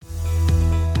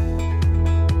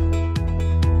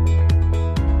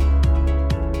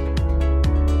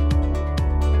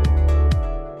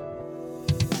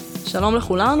שלום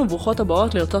לכולן וברוכות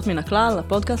הבאות ליוצאות מן הכלל,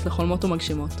 לפודקאסט לחולמות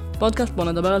ומגשימות. פודקאסט בו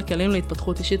נדבר על כלים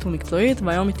להתפתחות אישית ומקצועית,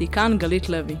 והיום איתי כאן גלית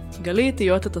לוי. גלית היא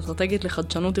יועצת אסטרטגית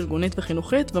לחדשנות ארגונית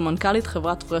וחינוכית ומנכ"לית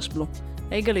חברת פרש בלו.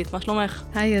 היי גלית, מה שלומך?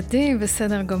 היי עדי,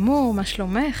 בסדר גמור, מה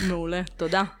שלומך? מעולה,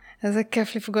 תודה. איזה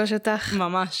כיף לפגוש אותך.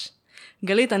 ממש.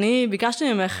 גלית, אני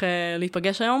ביקשתי ממך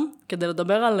להיפגש היום כדי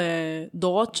לדבר על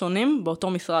דורות שונים באותו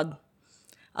משרד.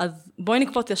 אז בואי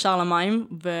נקפוץ ישר למים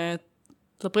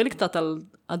ותספרי לי קצת על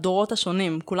הדורות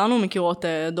השונים. כולנו מכירות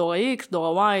דור ה-X,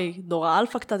 דור ה-Y, דור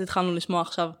האלפא קצת התחלנו לשמוע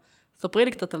עכשיו. ספרי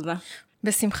לי קצת על זה.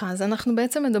 בשמחה, אז אנחנו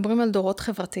בעצם מדברים על דורות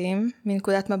חברתיים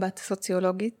מנקודת מבט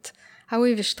סוציולוגית.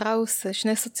 האווי ושטראוס,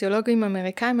 שני סוציולוגים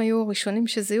אמריקאים, היו הראשונים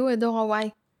שזיהו את דור ה-Y.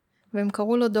 והם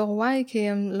קראו לו דור Y כי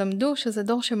הם למדו שזה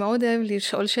דור שמאוד אוהב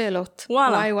לשאול שאלות.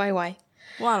 וואלה. Y.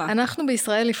 וואלה. אנחנו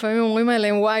בישראל לפעמים אומרים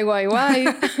עליהם Y,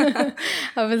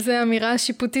 אבל זו האמירה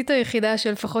השיפוטית היחידה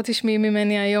שלפחות תשמעי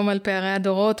ממני היום על פערי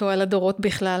הדורות או על הדורות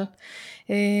בכלל.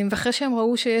 ואחרי שהם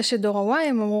ראו שיש את דור ה-Y,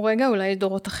 הם אמרו רגע, אולי יש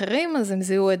דורות אחרים, אז הם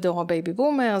זיהו את דור הבייבי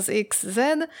בומרס, X, Z,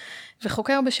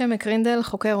 וחוקר בשם מקרינדל,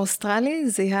 חוקר אוסטרלי,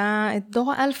 זיהה את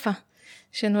דור האלפא,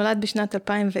 שנולד בשנת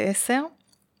 2010,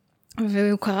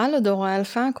 והוא קרא לו דור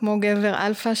האלפא, כמו גבר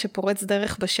אלפא שפורץ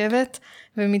דרך בשבט,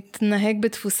 ומתנהג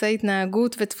בדפוסי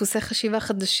התנהגות ודפוסי חשיבה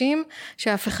חדשים,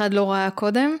 שאף אחד לא ראה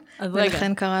קודם,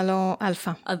 ולכן קרא לו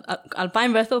אלפא. אז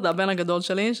 2010 זה הבן הגדול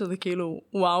שלי, שזה כאילו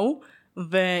וואו,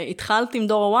 והתחלת עם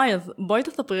דור ה-Y, אז בואי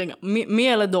תספרי רגע,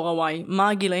 מי אלה דור ה-Y? מה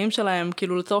הגילאים שלהם?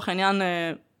 כאילו לצורך העניין,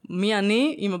 מי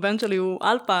אני? אם הבן שלי הוא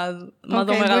אלפא, אז מה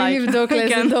זה אומר עליי? בואי נבדוק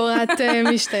לאיזה דור את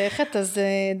משתייכת. אז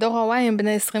דור ה-Y הם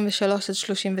בני 23 עד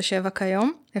 37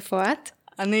 כיום. איפה את?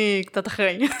 אני קצת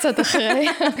אחרי. קצת אחרי,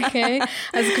 אוקיי.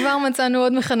 אז כבר מצאנו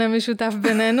עוד מכנה משותף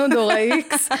בינינו, דור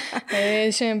ה-X,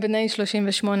 שהם בני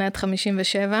 38 עד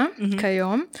 57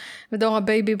 כיום, ודור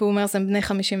הבייבי בומרס הם בני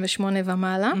 58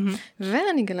 ומעלה,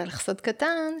 ואני אגלה לך סוד קטן,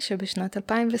 שבשנת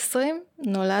 2020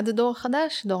 נולד דור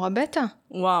חדש, דור הבטא.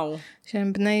 וואו.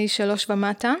 שהם בני 3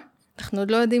 ומטה. אנחנו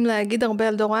עוד לא יודעים להגיד הרבה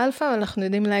על דור האלפא, אבל אנחנו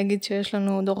יודעים להגיד שיש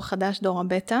לנו דור חדש, דור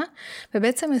הבטא,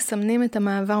 ובעצם מסמנים את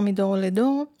המעבר מדור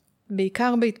לדור,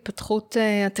 בעיקר בהתפתחות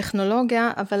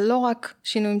הטכנולוגיה, אבל לא רק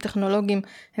שינויים טכנולוגיים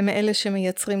הם אלה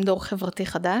שמייצרים דור חברתי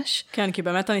חדש. כן, כי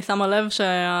באמת אני שמה לב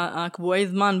שהקבועי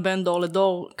זמן בין דור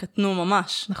לדור קטנו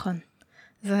ממש. נכון.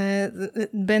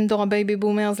 בין דור הבייבי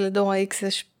בומרס לדור ה-X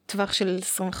יש טווח של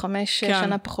 25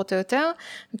 שנה פחות או יותר,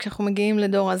 וכשאנחנו מגיעים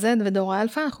לדור ה-Z ודור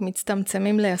האלפא, אנחנו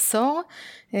מצטמצמים לעשור.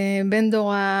 בין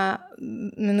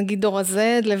נגיד דור ה-Z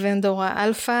לבין דור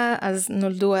האלפא, אז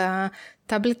נולדו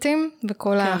טאבלטים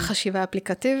וכל החשיבה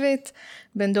האפליקטיבית,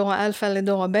 בין דור האלפא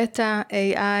לדור הבטא,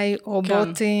 AI,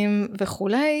 רובוטים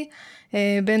וכולי,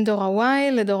 בין דור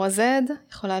ה-Y לדור ה-Z,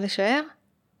 יכולה לשער?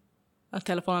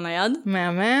 הטלפון הנייד.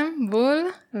 מהמם, בול,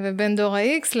 ובין דור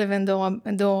ה-X לבין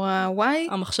דור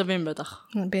ה-Y. המחשבים בטח.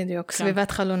 בדיוק,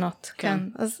 סביבת חלונות. כן.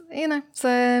 אז הנה,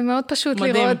 זה מאוד פשוט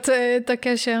לראות את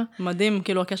הקשר. מדהים,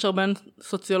 כאילו הקשר בין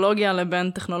סוציולוגיה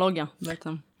לבין טכנולוגיה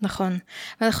בעצם. נכון.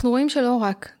 ואנחנו רואים שלא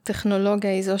רק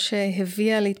טכנולוגיה היא זו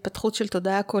שהביאה להתפתחות של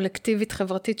תודעה קולקטיבית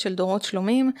חברתית של דורות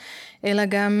שלמים, אלא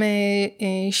גם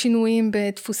שינויים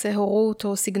בדפוסי הורות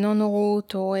או סגנון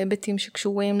הורות, או היבטים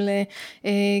שקשורים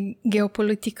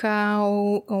לגיאופוליטיקה,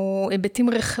 או היבטים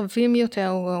רחבים יותר,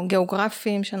 או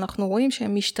גיאוגרפיים שאנחנו רואים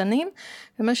שהם משתנים,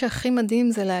 ומה שהכי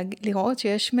מדהים זה לראות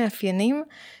שיש מאפיינים,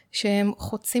 שהם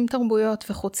חוצים תרבויות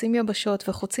וחוצים יבשות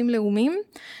וחוצים לאומים,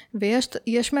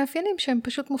 ויש מאפיינים שהם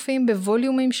פשוט מופיעים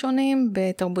בווליומים שונים,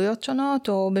 בתרבויות שונות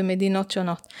או במדינות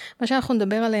שונות. מה שאנחנו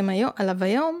נדבר עליו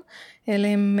היום, אלה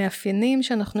הם מאפיינים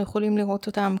שאנחנו יכולים לראות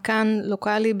אותם כאן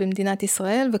לוקלי במדינת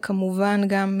ישראל, וכמובן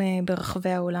גם ברחבי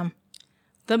העולם.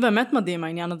 זה באמת מדהים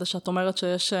העניין הזה שאת אומרת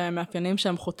שיש מאפיינים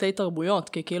שהם חוצי תרבויות,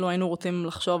 כי כאילו היינו רוצים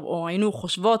לחשוב, או היינו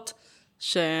חושבות,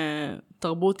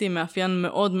 שתרבות היא מאפיין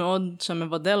מאוד מאוד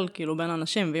שמבדל כאילו בין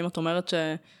אנשים, ואם את אומרת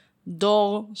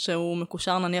שדור שהוא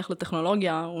מקושר נניח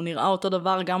לטכנולוגיה, הוא נראה אותו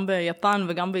דבר גם ביפן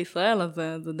וגם בישראל, אז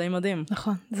זה די מדהים.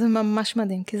 נכון, זה ממש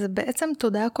מדהים, כי זה בעצם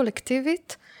תודעה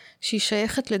קולקטיבית שהיא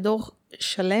שייכת לדור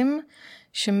שלם,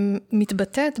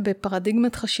 שמתבטאת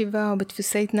בפרדיגמת חשיבה או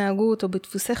בדפוסי התנהגות או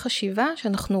בדפוסי חשיבה,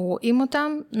 שאנחנו רואים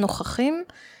אותם נוכחים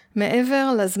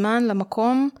מעבר לזמן,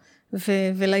 למקום,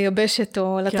 וליבשת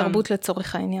או לתרבות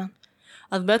לצורך העניין.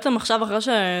 אז בעצם עכשיו אחרי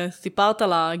שסיפרת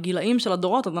על הגילאים של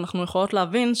הדורות, אז אנחנו יכולות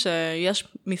להבין שיש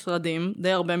משרדים,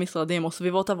 די הרבה משרדים או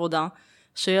סביבות עבודה,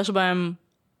 שיש בהם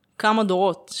כמה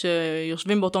דורות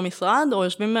שיושבים באותו משרד, או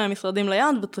יושבים משרדים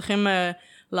ליד וצריכים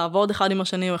לעבוד אחד עם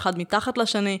השני או אחד מתחת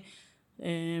לשני.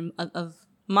 אז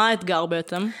מה האתגר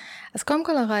בעצם? אז קודם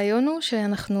כל הרעיון הוא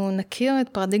שאנחנו נכיר את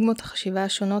פרדיגמות החשיבה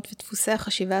השונות ודפוסי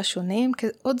החשיבה השונים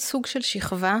כעוד סוג של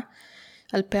שכבה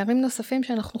על פערים נוספים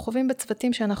שאנחנו חווים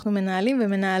בצוותים שאנחנו מנהלים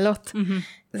ומנהלות.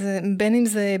 בין אם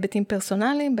זה היבטים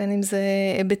פרסונליים, בין אם זה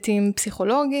היבטים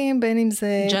פסיכולוגיים, בין אם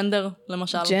זה... ג'נדר,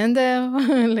 למשל. ג'נדר,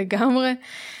 לגמרי.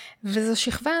 וזו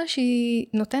שכבה שהיא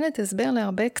נותנת הסבר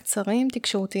להרבה קצרים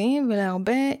תקשורתיים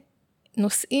ולהרבה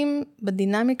נושאים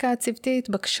בדינמיקה הצוותית,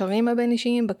 בקשרים הבין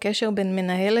אישיים, בקשר בין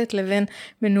מנהלת לבין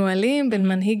מנוהלים, בין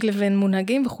מנהיג לבין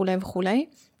מונהגים וכו' וכו'.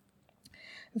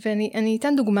 ואני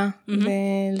אתן דוגמה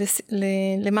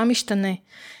למה משתנה.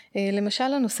 למשל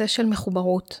הנושא של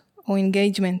מחוברות או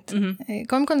אינגייג'מנט.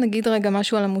 קודם כל נגיד רגע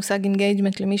משהו על המושג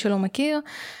אינגייג'מנט למי שלא מכיר.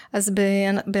 אז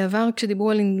בעבר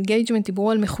כשדיברו על אינגייג'מנט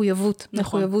דיברו על מחויבות.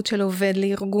 מחויבות של עובד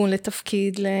לארגון,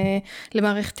 לתפקיד,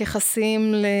 למערכת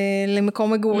יחסים,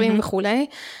 למקום מגורים וכו'.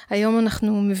 היום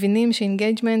אנחנו מבינים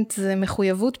שאינגייג'מנט זה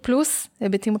מחויבות פלוס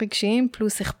היבטים רגשיים,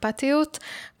 פלוס אכפתיות,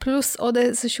 פלוס עוד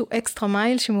איזשהו אקסטרה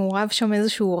מייל שמעורב שם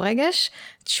איזשהו רגש,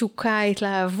 תשוקה,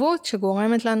 התלהבות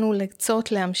שגורמת לנו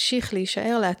לרצות, להמשיך,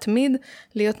 להישאר, להתמיד,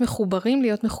 להיות מחוברים,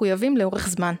 להיות מחויבים לאורך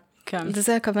זמן. כן.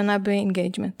 וזה הכוונה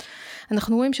באינגייג'מנט.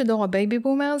 אנחנו רואים שדור הבייבי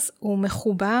בומרס הוא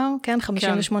מחובר, כן,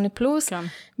 58 פלוס, כן.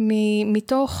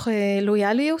 מתוך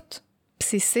לויאליות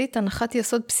בסיסית, הנחת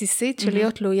יסוד בסיסית של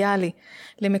להיות לויאלי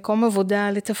למקום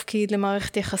עבודה, לתפקיד,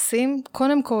 למערכת יחסים,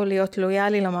 קודם כל להיות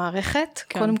לויאלי למערכת,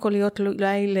 כן. קודם כל להיות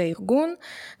לויאלי לארגון,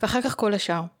 ואחר כך כל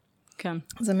השאר. כן.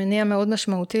 זה מניע מאוד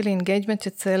משמעותי לאינגייג'מנט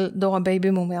אצל דור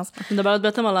הבייבי בומרס. את מדברת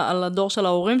בעצם על הדור של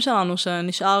ההורים שלנו,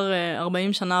 שנשאר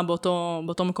 40 שנה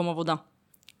באותו מקום עבודה.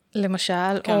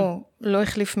 למשל, כן. או לא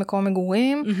החליף מקום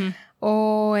מגורים,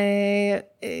 או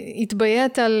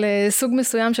התביית על סוג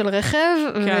מסוים של רכב,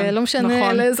 כן, ולא משנה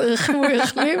נכון. לאיזה רכב הוא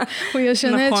יחליף, הוא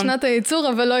ישנה נכון. את שנת הייצור,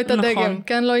 אבל לא את הדגם. נכון.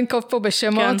 כן, לא ינקוף פה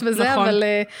בשמות כן, וזה, נכון. אבל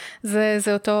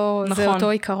זה אותו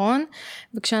עיקרון.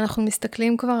 וכשאנחנו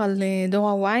מסתכלים כבר על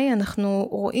דור ה-Y, אנחנו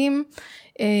רואים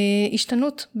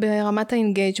השתנות ברמת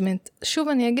האינגייג'מנט. שוב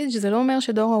אני אגיד שזה לא אומר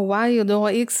שדור ה-Y או דור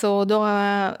ה-X או דור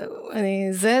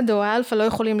ה-Z או ה-Alpha לא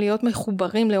יכולים להיות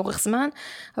מחוברים לאורך זמן,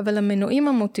 אבל המנועים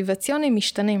המוטיבציוניים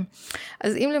משתנים.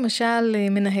 אז אם למשל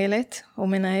מנהלת או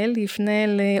מנהל יפנה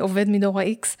לעובד מדור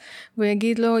ה-X, והוא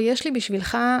יגיד לו, יש לי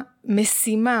בשבילך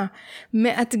משימה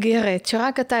מאתגרת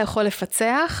שרק אתה יכול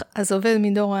לפצח, אז עובד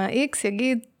מדור ה-X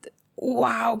יגיד,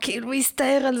 וואו, כאילו הוא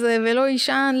יסתער על זה, ולא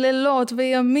יישן לילות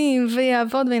וימים,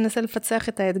 ויעבוד וינסה לפצח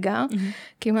את האתגר,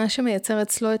 כי מה שמייצר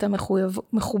אצלו את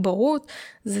המחוברות,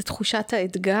 זה תחושת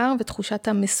האתגר, ותחושת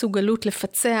המסוגלות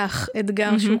לפצח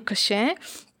אתגר שהוא קשה,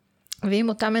 ואם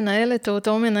אותה מנהלת או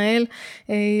אותו מנהל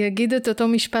יגיד את אותו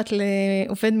משפט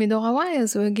לעובד מדור ה-Y,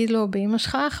 אז הוא יגיד לו, באמא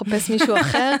שלך, חפש מישהו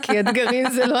אחר, כי אתגרים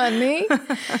זה לא אני.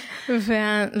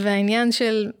 והעניין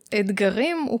של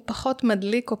אתגרים הוא פחות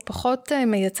מדליק, או פחות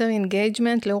מייצר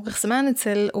אינגייג'מנט לאורך זמן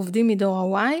אצל עובדים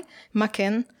מדור ה-Y. מה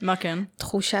כן? מה כן?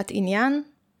 תחושת עניין,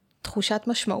 תחושת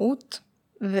משמעות,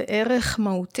 וערך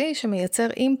מהותי שמייצר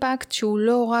אימפקט שהוא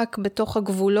לא רק בתוך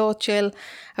הגבולות של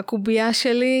הקובייה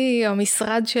שלי, או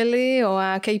המשרד שלי, או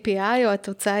ה-KPI, או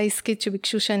התוצאה העסקית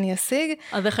שביקשו שאני אשיג.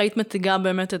 אז איך היית מציגה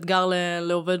באמת אתגר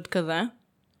לעובד כזה?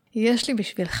 יש לי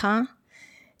בשבילך,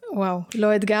 וואו,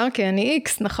 לא אתגר כי אני X,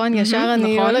 נכון? ישר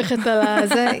אני הולכת על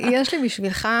זה. יש לי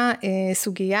בשבילך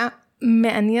סוגיה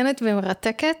מעניינת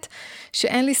ומרתקת,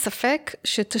 שאין לי ספק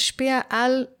שתשפיע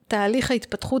על תהליך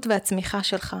ההתפתחות והצמיחה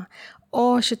שלך.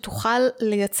 או שתוכל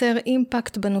לייצר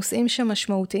אימפקט בנושאים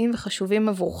שמשמעותיים וחשובים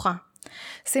עבורך.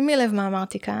 שימי לב מה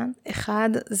אמרתי כאן. אחד,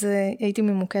 זה הייתי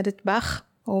ממוקדת בך,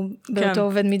 או באותו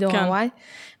עובד מדור ה-Y,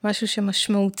 משהו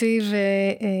שמשמעותי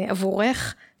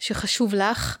ועבורך, שחשוב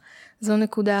לך. זו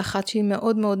נקודה אחת שהיא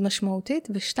מאוד מאוד משמעותית.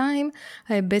 ושתיים,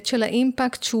 ההיבט של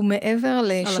האימפקט שהוא מעבר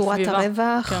לשורת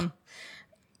הרווח. כן.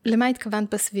 למה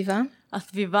התכוונת בסביבה?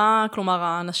 הסביבה, כלומר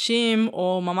האנשים,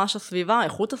 או ממש הסביבה,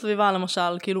 איכות הסביבה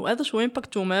למשל, כאילו איזשהו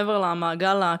אימפקט שהוא מעבר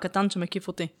למעגל הקטן שמקיף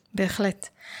אותי. בהחלט.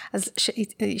 אז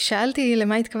שאלתי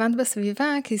למה התכוונת בסביבה,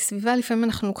 כי סביבה לפעמים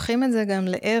אנחנו לוקחים את זה גם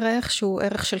לערך שהוא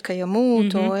ערך של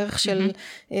קיימות, או ערך של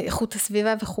איכות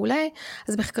הסביבה וכו'.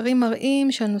 אז מחקרים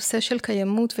מראים שהנושא של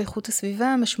קיימות ואיכות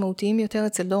הסביבה משמעותיים יותר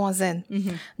אצל דור ה-Z.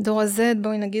 דור ה-Z,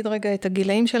 בואי נגיד רגע את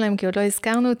הגילאים שלהם, כי עוד לא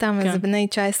הזכרנו אותם, אז זה בני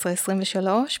 19-23,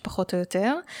 פחות או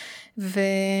יותר.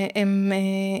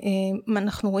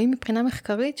 ואנחנו רואים מבחינה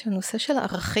מחקרית שהנושא של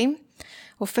ערכים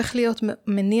הופך להיות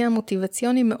מניע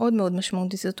מוטיבציוני מאוד מאוד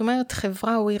משמעותי. זאת אומרת,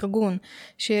 חברה או ארגון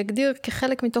שיגדיר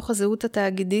כחלק מתוך הזהות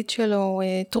התאגידית שלו,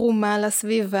 תרומה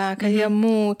לסביבה,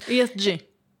 קיימות. ESG.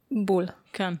 בול.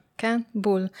 כן. כן,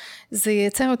 בול. זה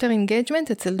ייצר יותר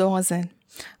אינגייג'מנט אצל דור הזה.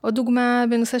 עוד דוגמה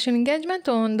בנושא של אינגייג'מנט,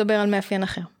 או נדבר על מאפיין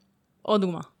אחר? עוד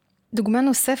דוגמה. דוגמה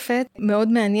נוספת מאוד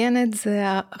מעניינת זה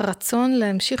הרצון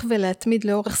להמשיך ולהתמיד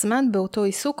לאורך זמן באותו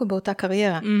עיסוק או באותה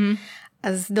קריירה.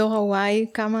 אז דור ה-Y,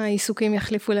 כמה עיסוקים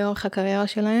יחליפו לאורך הקריירה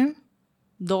שלהם?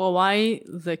 דור ה-Y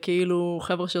זה כאילו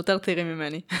חבר'ה שיותר צעירים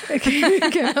ממני.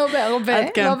 כן, לא בהרבה,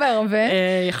 לא בהרבה.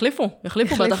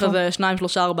 יחליפו בטח איזה 2,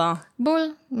 3, 4. בול,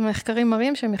 מחקרים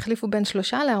מראים שהם יחליפו בין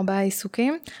 3 ל4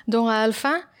 עיסוקים. דור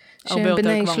האלפא, שהם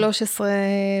בני 13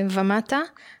 ומטה,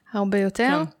 הרבה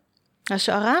יותר.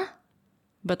 השערה?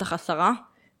 בטח 10.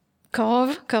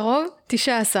 קרוב,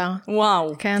 19.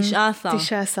 וואו, כן,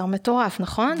 19, מטורף,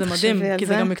 נכון? זה מדהים, כי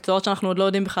זה גם מקצועות שאנחנו עוד לא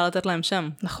יודעים בכלל לתת להם שם.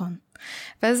 נכון.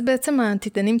 ואז בעצם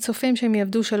העתידנים צופים שהם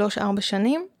יעבדו 3-4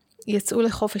 שנים, יצאו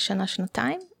לחופש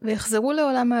שנה-שנתיים, ויחזרו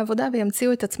לעולם העבודה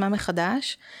וימציאו את עצמם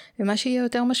מחדש, ומה שיהיה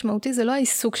יותר משמעותי זה לא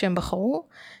העיסוק שהם בחרו,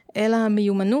 אלא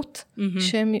המיומנות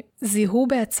שהם זיהו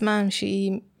בעצמם,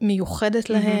 שהיא מיוחדת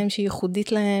להם, שהיא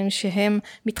ייחודית להם, שהם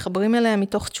מתחברים אליה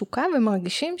מתוך תשוקה,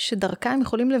 ומרגישים שדרכה הם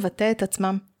יכולים לבטא את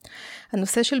עצמם.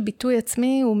 הנושא של ביטוי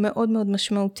עצמי הוא מאוד מאוד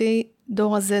משמעותי,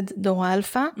 דור ה-Z, דור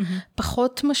האלפא,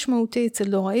 פחות משמעותי אצל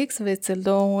דור ה-X ואצל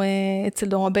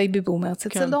דור הבייבי בומר.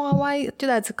 אצל דור ה-Y, את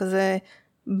יודעת, זה כזה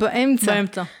באמצע,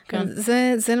 כן.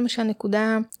 זה למשל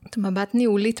נקודה, מבט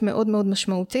ניהולית מאוד מאוד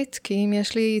משמעותית, כי אם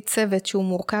יש לי צוות שהוא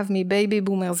מורכב מבייבי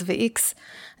בומרס ו-X,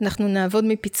 אנחנו נעבוד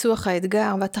מפיצוח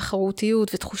האתגר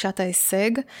והתחרותיות ותחושת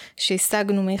ההישג,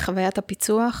 שהשגנו מחוויית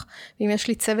הפיצוח, ואם יש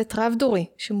לי צוות רב דורי,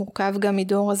 שמורכב גם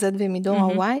מדור ה-Z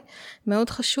ומדור ה-Y, מאוד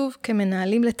חשוב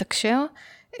כמנהלים לתקשר,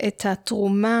 את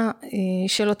התרומה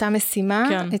של אותה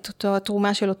משימה, את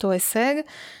התרומה של אותו הישג,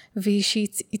 והיא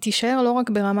תישאר לא רק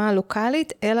ברמה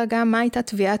הלוקלית, אלא גם מה הייתה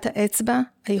טביעת האצבע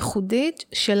הייחודית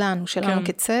שלנו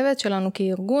כצוות, שלנו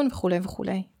כארגון וכו' וכו'.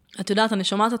 את יודעת, אני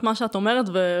שומעת את מה שאת אומרת,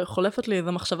 וחולפת לי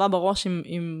איזו מחשבה בראש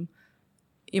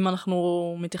אם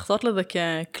אנחנו מתייחסות לזה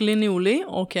ככלי ניהולי,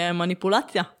 או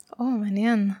כמניפולציה.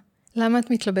 מעניין. למה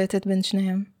את מתלבטת בין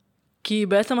שניהם? כי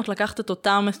בעצם את לקחת את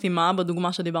אותה משימה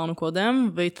בדוגמה שדיברנו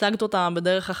קודם, והצגת אותה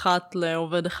בדרך אחת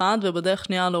לעובד אחד, ובדרך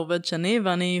שנייה לעובד שני,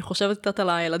 ואני חושבת קצת על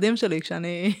הילדים שלי,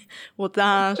 כשאני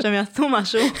רוצה שהם יעשו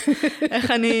משהו,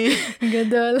 איך אני...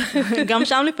 גדול. גם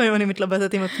שם לפעמים אני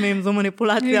מתלבטת עם עצמי, אם זו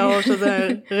מניפולציה, או שזה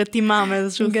רתימה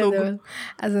מאיזשהו סוג. גדול.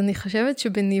 אז אני חושבת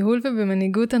שבניהול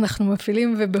ובמנהיגות אנחנו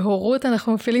מפעילים, ובהורות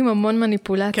אנחנו מפעילים המון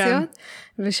מניפולציות,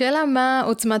 ושאלה מה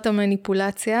עוצמת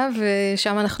המניפולציה,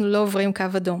 ושם אנחנו לא עוברים קו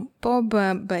אדום. פה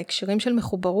בהקשרים של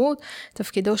מחוברות,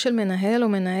 תפקידו של מנהל או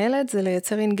מנהלת, זה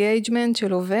לייצר אינגייג'מנט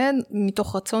של עובד,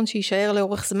 מתוך רצון שישאר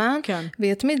לאורך זמן,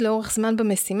 ויתמיד לאורך זמן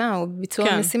במשימה, או בביצוע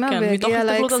המשימה, ויגיע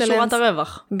לאקסלנס. מתוך הסתכלות על שורת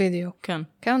הרווח. בדיוק.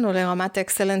 כן, או לרמת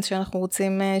האקסלנס שאנחנו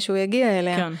רוצים שהוא יגיע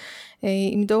אליה. כן.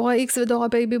 עם דור ה-X ודור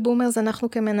הבייבי בומרס,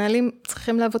 אנחנו כמנהלים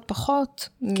צריכים לעבוד פחות,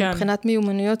 מבחינת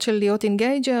מיומנויות של להיות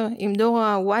אינגייג'ר, עם דור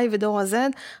ה-Y ודור ה-Z,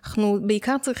 אנחנו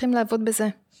בעיקר צריכים לעבוד בזה.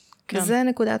 וזה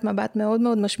נקודת מבט מאוד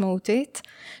מאוד משמעותית,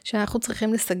 שאנחנו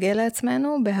צריכים לסגל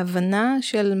לעצמנו, בהבנה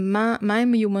של מה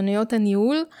הם מיומנויות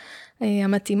הניהול,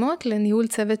 המתאימות לניהול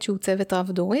צוות שהוא צוות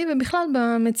רב דורי, ובכלל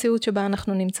במציאות שבה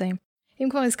אנחנו נמצאים. אם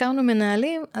כבר הזכרנו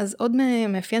מנהלים, אז עוד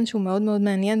מאפיין שהוא מאוד מאוד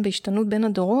מעניין בהשתנות בין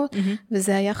הדורות,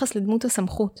 וזה היחס לדמות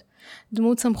הסמכות.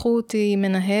 דמות סמכות היא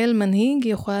מנהל, מנהיג,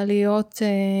 היא יכולה להיות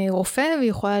רופא, והיא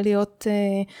יכולה להיות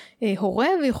הורה,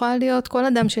 והיא יכולה להיות כל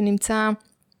אדם שנמצא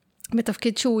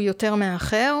בתפקיד שהוא יותר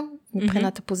מאחר,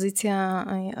 מבחינת הפוזיציה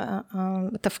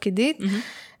התפקידית,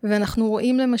 ואנחנו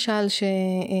רואים למשל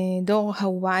שדור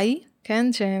ה-Y,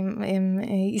 כן, שהם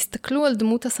הסתכלו על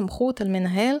דמות הסמכות, על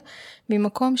מנהל,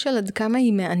 ממקום של עד כמה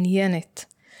היא מעניינת.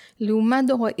 לעומת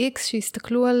דור ה-X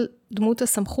שהסתכלו על דמות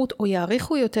הסמכות, או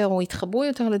יעריכו יותר, או יתחברו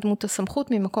יותר לדמות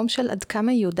הסמכות, ממקום של עד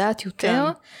כמה היא יודעת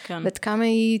יותר, ועד כמה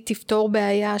היא תפתור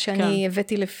בעיה שאני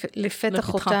הבאתי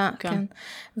לפתח אותה. כן.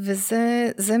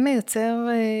 וזה מייצר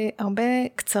הרבה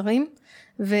קצרים,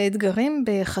 ואתגרים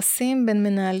ביחסים בין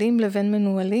מנהלים לבין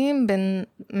מנוהלים, בין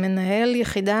מנהל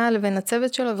יחידה לבין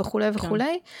הצוות שלו וכו' וכו',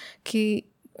 כי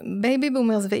בייבי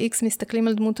בומרס ו-X מסתכלים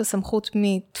על דמות הסמכות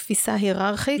מתפיסה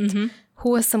היררכית,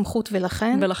 הוא הסמכות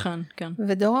ולכן, כן.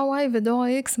 ודור ה-Y ודור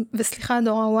ה-X,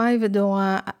 דור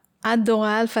ה-Y עד דור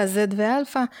האלפא, Z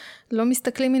ואלפא, לא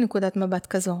מסתכלים מנקודת מבט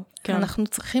כזו. כן. אנחנו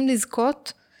צריכים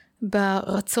לזכות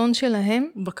ברצון שלהם.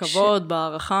 בכבוד,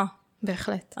 בהערכה.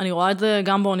 בהחלט. אני רואה את זה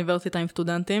גם באוניברסיטה עם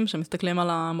סטודנטים, שמסתכלים על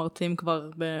המרצים כבר,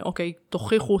 אוקיי,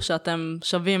 תוכיחו שאתם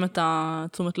שווים את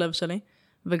התשומת לב שלי,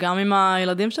 וגם עם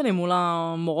הילדים שלי מול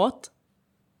המורות,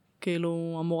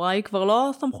 כאילו, המורה היא כבר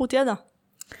לא סמכות ידע.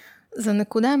 זו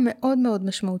נקודה מאוד מאוד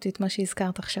משמעותית, מה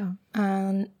שהזכרת עכשיו.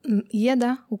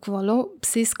 הידע הוא כבר לא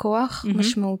בסיס כוח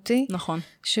משמעותי. נכון.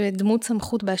 שדמות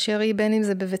סמכות באשר היא, בין אם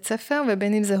זה בבית ספר,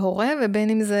 ובין אם זה הורה, ובין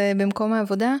אם זה במקום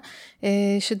העבודה,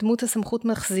 שדמות הסמכות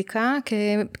מחזיקה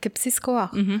כבסיס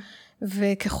כוח.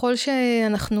 וככל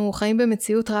שאנחנו חיים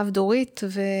במציאות רב-דורית,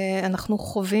 ואנחנו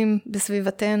חווים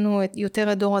בסביבתנו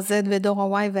יותר את דור ה-Z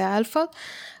ודור ה-Y והאלפות,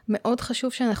 מאוד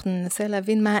חשוב שאנחנו ננסה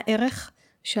להבין מה הערך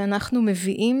שאנחנו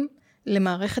מביאים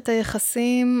למערכת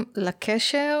היחסים,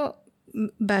 לקשר,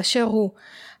 באשר הוא.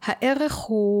 הערך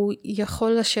הוא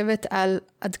יכול לשבת על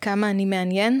עד כמה אני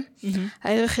מעניין,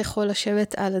 הערך יכול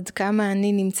לשבת על עד כמה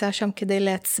אני נמצא שם כדי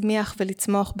להצמיח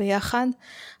ולצמוח ביחד,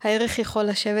 הערך יכול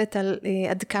לשבת על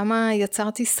עד כמה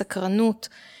יצרתי סקרנות,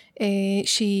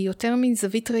 שהיא יותר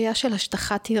מזווית ראייה של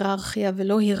השטחת היררכיה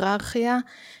ולא היררכיה,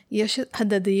 יש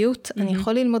הדדיות, אני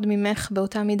יכול ללמוד ממך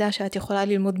באותה מידה שאת יכולה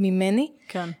ללמוד ממני,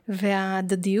 כן.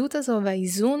 וההדדיות הזו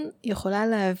והאיזון יכולה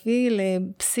להביא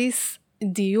לבסיס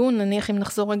דיון, נניח אם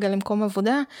נחזור רגע למקום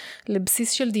עבודה,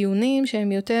 לבסיס של דיונים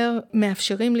שהם יותר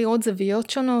מאפשרים לראות זוויות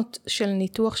שונות של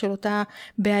ניתוח של אותה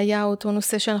בעיה או אותו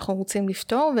נושא שאנחנו רוצים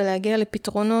לפתור, ולהגיע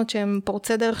לפתרונות שהם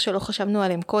פורצי דרך שלא חשבנו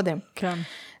עליהם קודם. כן.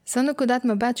 זו נקודת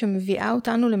מבט שמביאה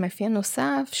אותנו למאפיין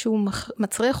נוסף, שהוא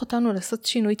מצריך אותנו לעשות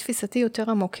שינוי תפיסתי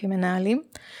יותר עמוק כמנהלים,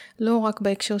 לא רק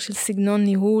בהקשר של סגנון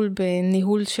ניהול,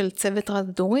 בניהול של צוות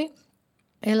רב-דורי,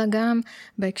 אלא גם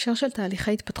בהקשר של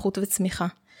תהליכי התפתחות וצמיחה.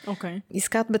 אוקיי.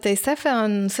 הזכרת בתי ספר,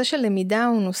 הנושא של למידה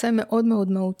הוא נושא מאוד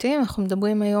מאוד מהותי, אנחנו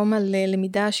מדברים היום על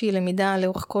למידה שהיא למידה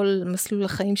לאורך כל מסלול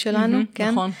החיים שלנו,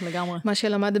 כן? נכון, לגמרי. מה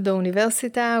שלמדת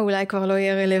באוניברסיטה, אולי כבר לא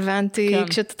יהיה רלוונטי,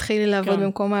 כשתתחילי לעבוד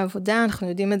במקום העבודה, אנחנו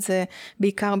יודעים את זה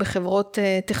בעיקר בחברות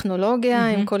טכנולוגיה,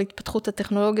 עם כל התפתחות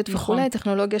הטכנולוגיות וכולי,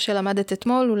 טכנולוגיה שלמדת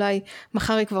אתמול, אולי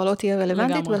מחר היא כבר לא תהיה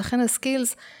רלוונטית, ולכן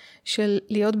הסקילס של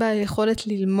להיות ביכולת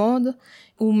ללמוד,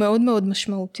 הוא מאוד מאוד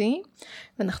משמעותי,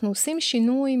 ואנחנו עושים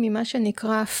שינוי ממה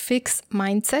שנקרא fixed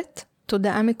mindset,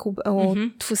 תודעה או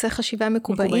דפוסי חשיבה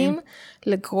מקובעים,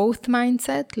 ל-growth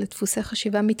mindset, לדפוסי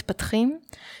חשיבה מתפתחים,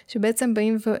 שבעצם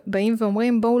באים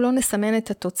ואומרים, בואו לא נסמן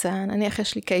את התוצאה, נניח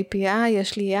יש לי KPI,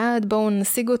 יש לי יעד, בואו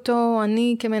נשיג אותו,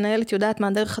 אני כמנהלת יודעת מה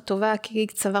הדרך הטובה, כי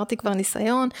צברתי כבר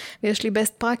ניסיון, ויש לי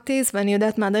best practice, ואני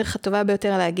יודעת מה הדרך הטובה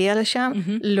ביותר להגיע לשם,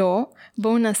 לא,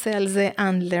 בואו נעשה על זה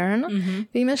unlearn,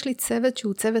 ואם יש לי צוות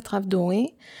שהוא צוות רב-דורי,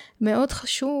 מאוד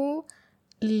חשוב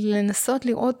לנסות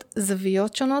לראות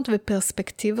זוויות שונות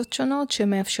ופרספקטיבות שונות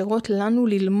שמאפשרות לנו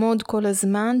ללמוד כל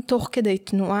הזמן תוך כדי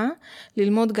תנועה,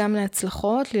 ללמוד גם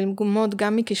להצלחות, ללמוד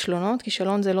גם מכישלונות,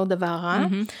 כישלון זה לא דבר רע,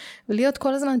 ולהיות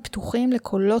כל הזמן פתוחים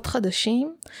לקולות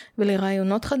חדשים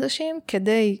ולרעיונות חדשים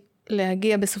כדי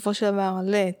להגיע בסופו של דבר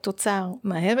לתוצר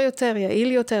מהר יותר,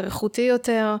 יעיל יותר, איכותי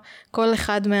יותר, כל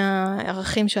אחד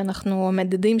מהערכים שאנחנו,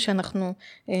 המדדים שאנחנו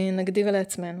נגדיר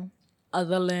לעצמנו.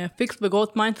 אז על פיקס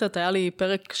וגרוט מיינדסט היה לי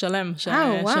פרק שלם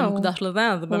שמוקדש לזה,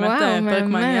 אז זה באמת פרק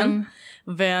מעניין.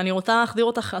 ואני רוצה להחזיר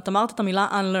אותך, את אמרת את המילה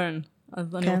unlearn,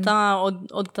 אז אני רוצה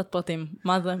עוד קצת פרטים.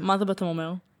 מה זה בעצם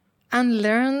אומר?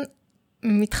 unlearn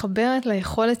מתחברת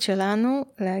ליכולת שלנו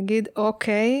להגיד,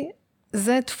 אוקיי,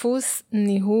 זה דפוס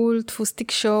ניהול, דפוס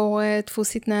תקשורת,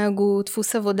 דפוס התנהגות,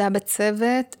 דפוס עבודה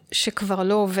בצוות, שכבר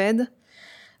לא עובד.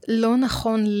 לא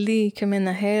נכון לי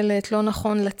כמנהלת, לא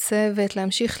נכון לצוות,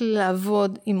 להמשיך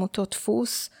לעבוד עם אותו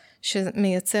דפוס,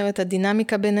 שמייצר את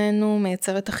הדינמיקה בינינו,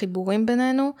 מייצר את החיבורים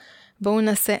בינינו. בואו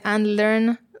נעשה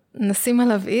unlearn, נשים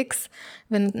עליו X,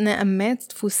 ונאמץ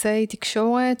דפוסי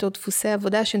תקשורת, או דפוסי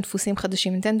עבודה שהם דפוסים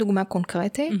חדשים. ניתן דוגמה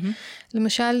קונקרטית.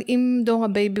 למשל, אם דור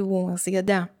הבייבי בומרס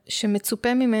ידע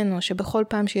שמצופה ממנו, שבכל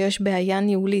פעם שיש בעיה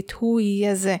ניהולית, הוא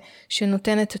יהיה זה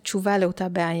שנותן את התשובה לאותה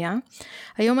בעיה.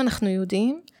 היום אנחנו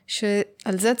יודעים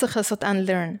שעל זה צריך לעשות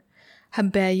unlearn.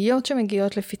 הבעיות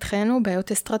שמגיעות לפתחנו,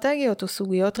 בעיות אסטרטגיות או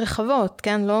סוגיות רחבות,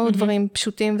 כן? לא דברים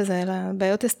פשוטים וזה, אלא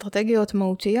בעיות אסטרטגיות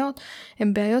מהותיות,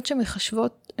 הן בעיות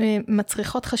שמחשבות,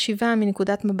 מצריכות חשיבה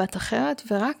מנקודת מבט אחרת,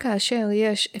 ורק כאשר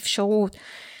יש אפשרות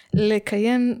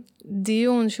לקיים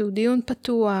דיון שהוא דיון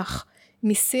פתוח,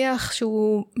 משיח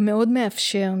שהוא מאוד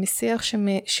מאפשר, משיח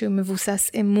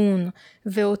שמבוסס אמון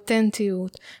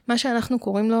ואותנטיות, מה שאנחנו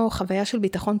קוראים לו חוויה של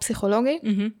ביטחון פסיכולוגי,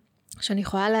 שאני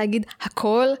יכולה להגיד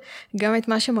הכל, גם את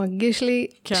מה שמרגיש לי,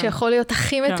 שיכול להיות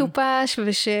הכי מטופש,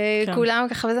 ושכולם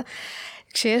ככה וזה.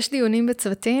 כשיש דיונים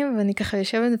בצוותים, ואני ככה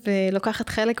יושבת ולוקחת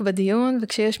חלק בדיון,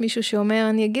 וכשיש מישהו שאומר,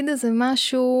 אני אגיד איזה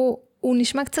משהו, הוא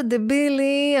נשמע קצת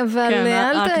דבילי, אבל כן,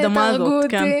 אל תהרגו אותי.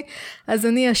 כן. אז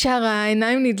אני ישר,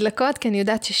 העיניים נדלקות, כי אני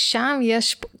יודעת ששם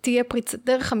תהיה פריצת,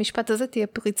 דרך המשפט הזה תהיה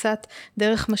פריצת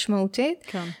דרך משמעותית.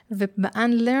 כן.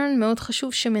 וב-unlearn מאוד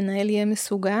חשוב שמנהל יהיה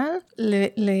מסוגל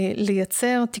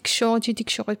לייצר תקשורת שהיא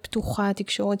תקשורת פתוחה,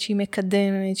 תקשורת שהיא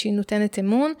מקדמת, שהיא נותנת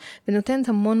אמון, ונותנת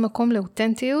המון מקום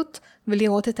לאותנטיות,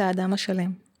 ולראות את האדם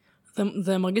השלם.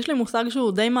 זה מרגיש לי מושג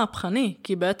שהוא די מהפכני,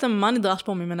 כי בעצם מה נדרש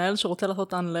פה ממנהל שרוצה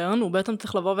לעשות unlearn, הוא בעצם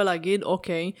צריך לבוא ולהגיד,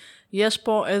 אוקיי, יש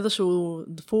פה איזשהו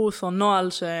דפוס או נועל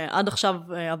שעד עכשיו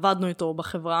עבדנו איתו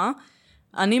בחברה,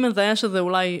 אני מזהה שזה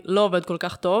אולי לא עובד כל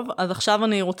כך טוב, אז עכשיו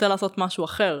אני רוצה לעשות משהו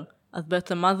אחר. אז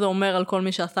בעצם מה זה אומר על כל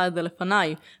מי שעשה את זה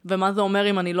לפניי, ומה זה אומר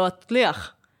אם אני לא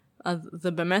אצליח? אז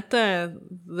זה באמת,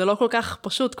 זה לא כל כך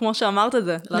פשוט כמו שאמרת את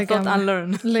זה, לעשות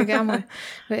unlearn. לגמרי.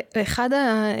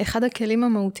 ואחד הכלים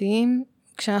המהותיים,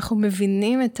 כשאנחנו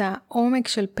מבינים את העומק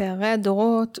של פערי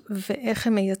הדורות, ואיך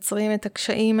הם מייצרים את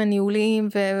הקשיים הניהוליים,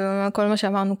 וכל מה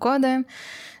שאמרנו קודם,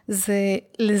 זה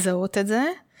לזהות את זה,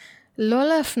 לא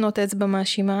להפנות אצבע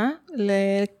מאשימה,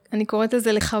 אני קוראת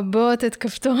לזה לכבות את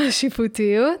כפתור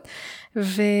השיפוטיות,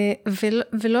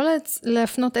 ולא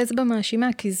להפנות אצבע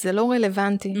מאשימה, כי זה לא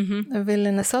רלוונטי,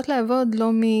 ולנסות לעבוד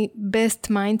לא מ-best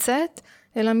mindset,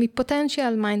 אלא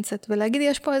מפוטנציאל מיינדסט, ולהגיד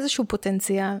יש פה איזשהו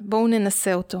פוטנציאל, בואו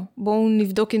ננסה אותו, בואו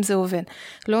נבדוק אם זה עובד.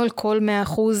 לא על כל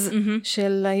 100%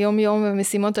 של היום-יום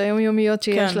ומשימות היום-יומיות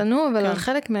שיש לנו, אבל על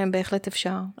חלק מהם בהחלט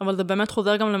אפשר. אבל זה באמת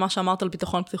חוזר גם למה שאמרת על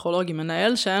ביטחון פסיכולוגי.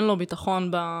 מנהל שאין לו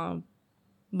ביטחון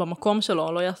במקום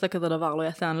שלו, לא יעשה כזה דבר, לא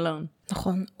יעשה unlearn.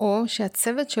 נכון, או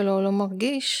שהצוות שלו לא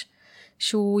מרגיש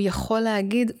שהוא יכול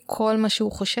להגיד כל מה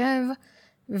שהוא חושב,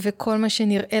 וכל מה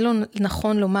שנראה לו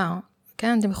נכון לומר.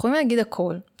 כן, אתם יכולים להגיד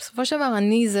הכל. בסופו של דבר,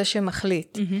 אני זה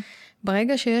שמחליט.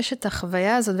 ברגע שיש את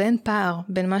החוויה הזאת, ואין פער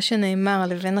בין מה שנאמר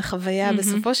לבין החוויה,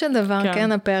 בסופו של דבר,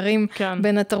 כן, הפערים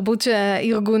בין התרבות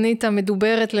הארגונית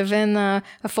המדוברת לבין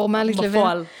הפורמלית לבין...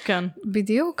 בפועל, כן.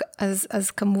 בדיוק,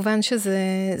 אז כמובן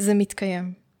שזה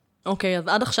מתקיים. אוקיי, אז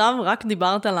עד עכשיו רק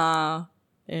דיברת על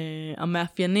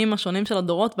המאפיינים השונים של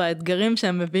הדורות והאתגרים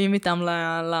שהם מביאים איתם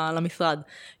למשרד.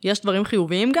 יש דברים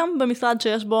חיוביים גם במשרד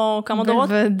שיש בו כמה דורות?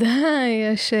 בוודאי,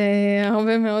 יש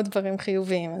הרבה מאוד דברים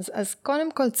חיוביים. אז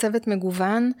קודם כל צוות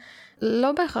מגוון,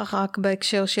 לא בהכרח רק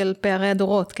בהקשר של פערי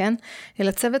הדורות, כן?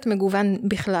 אלא צוות מגוון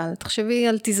בכלל. תחשבי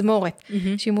על תזמורת,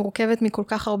 שהיא מורכבת מכל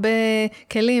כך הרבה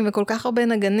כלים וכל כך הרבה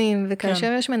נגנים,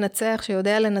 וכאשר יש מנצח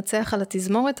שיודע לנצח על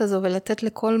התזמורת הזו, ולתת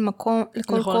לכל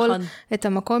קול את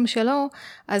המקום שלו,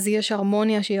 אז יש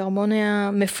הרמוניה שהיא הרמוניה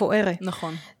מפוארת.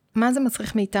 נכון. מה זה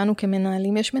מצריך מאיתנו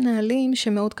כמנהלים? יש מנהלים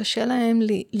שמאוד קשה להם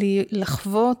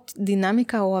לחוות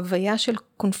דינמיקה או הוויה של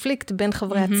קונפליקט בין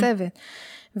חברי הצוות.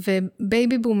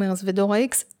 ובייבי בומרס ודור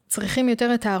ה-X צריכים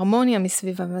יותר את ההרמוניה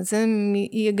מסביבה, אז הם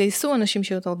יגייסו אנשים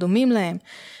שיותר דומים להם.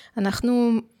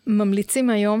 אנחנו ממליצים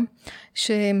היום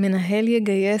שמנהל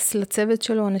יגייס לצוות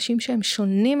שלו אנשים שהם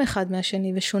שונים אחד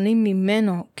מהשני ושונים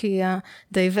ממנו, כי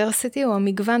הדייברסיטי או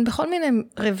המגוון בכל מיני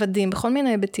רבדים, בכל מיני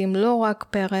היבטים, לא רק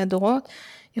פערי הדורות,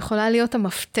 יכולה להיות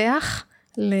המפתח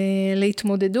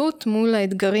להתמודדות מול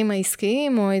האתגרים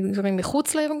העסקיים או האתגרים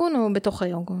מחוץ לארגון או בתוך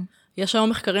הארגון. יש היום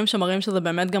מחקרים שמראים שזה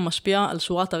באמת גם משפיע על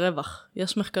שורת הרווח.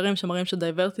 יש מחקרים שמראים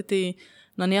שדייברסיטי,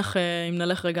 נניח אם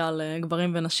נלך רגע על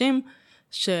גברים ונשים,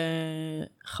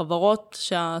 שחברות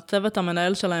שהצוות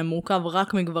המנהל שלהם מורכב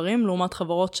רק מגברים, לעומת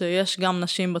חברות שיש גם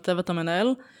נשים בצוות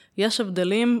המנהל, יש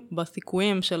הבדלים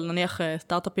בסיכויים של נניח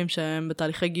סטארט-אפים שהם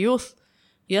בתהליכי גיוס,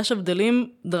 יש הבדלים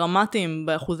דרמטיים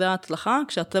באחוזי ההצלחה,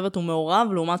 כשהצוות הוא מעורב,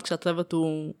 לעומת כשהצוות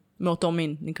הוא מאותו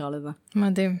מין, נקרא לזה.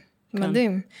 מדהים.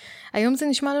 מדהים. היום זה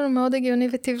נשמע לנו מאוד הגיוני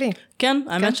וטבעי. כן,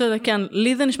 האמת שכן,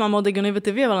 לי זה נשמע מאוד הגיוני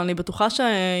וטבעי, אבל אני בטוחה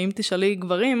שאם תשאלי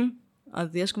גברים,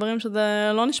 אז יש גברים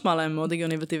שזה לא נשמע להם מאוד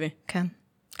הגיוני וטבעי. כן,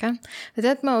 כן.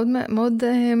 וזה מאוד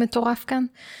מטורף כאן.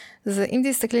 זה אם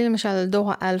תסתכלי למשל על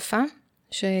דור האלפא,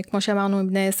 שכמו שאמרנו הם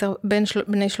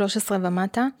בני 13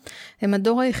 ומטה, הם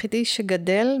הדור היחידי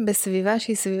שגדל בסביבה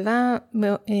שהיא סביבה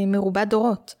מרובת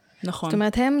דורות. נכון. זאת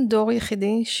אומרת, הם דור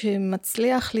יחידי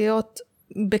שמצליח להיות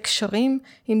בקשרים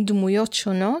עם דמויות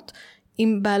שונות,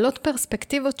 עם בעלות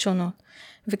פרספקטיבות שונות.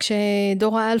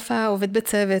 וכשדור האלפא עובד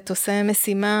בצוות, עושה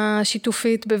משימה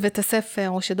שיתופית בבית הספר,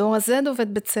 או שדור הזד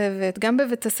עובד בצוות, גם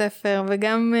בבית הספר,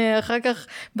 וגם אחר כך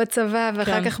בצבא,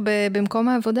 ואחר כך במקום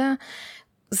העבודה,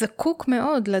 זקוק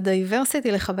מאוד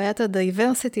לדייברסיטי, לחוויית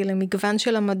הדייברסיטי, למגוון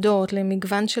של עמדות,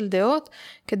 למגוון של דעות,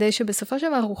 כדי שבסופו של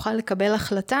דבר אוכל לקבל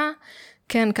החלטה,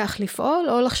 כן כך לפעול,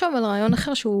 או לחשוב על רעיון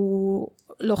אחר שהוא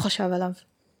לא חשב עליו.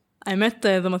 האמת,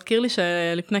 זה מזכיר לי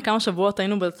שלפני כמה שבועות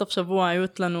היינו בסוף שבוע, היו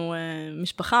אצלנו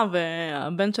משפחה,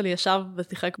 והבן שלי ישב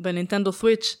ושיחק בנינטנדו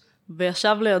סוויץ',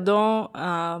 וישב לידו,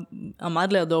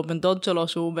 עמד לידו בן דוד שלו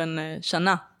שהוא בן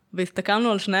שנה,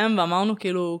 והסתכלנו על שניהם ואמרנו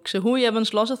כאילו, כשהוא יהיה בן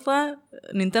 13,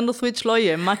 נינטנדו סוויץ' לא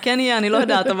יהיה, מה כן יהיה אני לא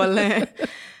יודעת, אבל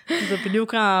זה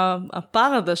בדיוק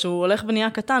הפער הזה שהוא הולך ונהיה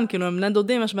קטן, כאילו הם בני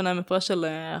דודים, יש ביניהם הפרש של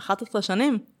 11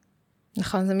 שנים.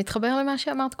 נכון, זה מתחבר למה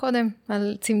שאמרת קודם,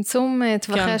 על צמצום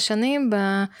טווחי השנים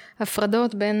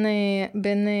בהפרדות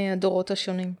בין הדורות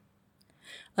השונים.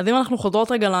 אז אם אנחנו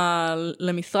חוזרות רגע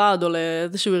למשרד או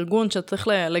לאיזשהו ארגון שצריך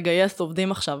לגייס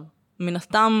עובדים עכשיו, מן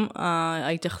הסתם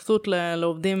ההתייחסות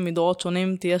לעובדים מדורות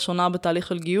שונים תהיה שונה בתהליך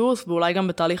של גיוס, ואולי גם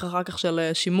בתהליך אחר כך של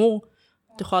שימור.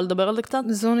 את יכולה לדבר על זה קצת?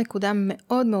 זו נקודה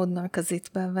מאוד מאוד מרכזית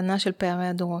בהבנה של פערי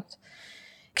הדורות.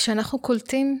 כשאנחנו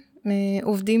קולטים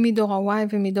עובדים מדור ה-Y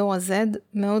ומדור ה-Z,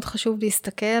 מאוד חשוב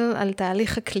להסתכל על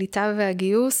תהליך הקליטה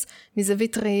והגיוס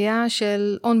מזווית ראייה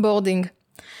של אונבורדינג.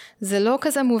 זה לא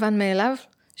כזה מובן מאליו,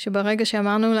 שברגע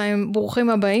שאמרנו להם ברוכים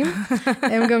הבאים,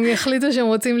 הם גם יחליטו שהם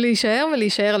רוצים להישאר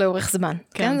ולהישאר לאורך זמן.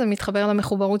 כן? זה מתחבר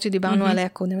למחוברות שדיברנו עליה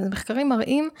קודם. אז מחקרים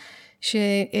מראים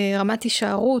שרמת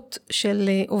הישארות של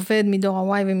עובד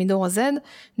מדור ה-Y ומדור ה-Z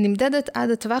נמדדת עד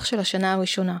הטווח של השנה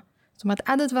הראשונה. זאת אומרת,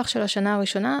 עד הטווח של השנה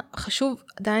הראשונה, חשוב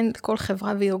עדיין לכל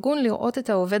חברה וארגון לראות את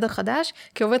העובד החדש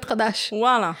כעובד חדש.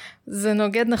 וואלה. זה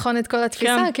נוגד נכון את כל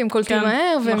התפיסה, כי הם קולטים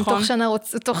מהר, והם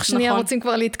תוך שנייה רוצים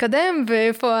כבר להתקדם,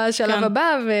 ואיפה השלב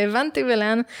הבא, והבנתי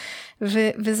ולאן.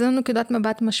 וזו נקודת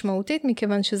מבט משמעותית,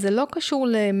 מכיוון שזה לא קשור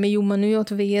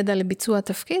למיומנויות וידע לביצוע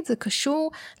התפקיד, זה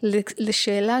קשור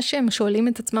לשאלה שהם שואלים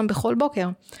את עצמם בכל בוקר.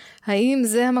 האם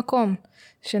זה המקום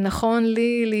שנכון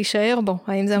לי להישאר בו?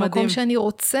 האם זה המקום שאני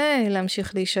רוצה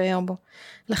להמשיך להישאר בו?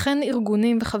 לכן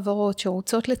ארגונים וחברות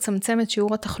שרוצות לצמצם את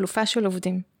שיעור התחלופה של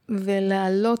עובדים,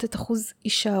 ולהעלות את אחוז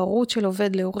הישארות של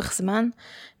עובד לאורך זמן,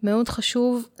 מאוד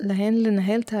חשוב להן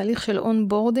לנהל תהליך של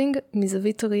אונבורדינג,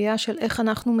 מזווית ראייה של איך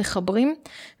אנחנו מחברים,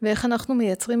 ואיך אנחנו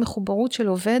מייצרים מחוברות של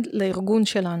עובד לארגון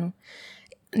שלנו.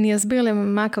 אני אסביר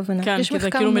למה הכוונה. כן, כי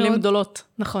זה כאילו מילים גדולות.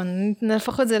 נכון,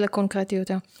 נהפוך את זה לקונקרטי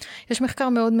יותר. יש מחקר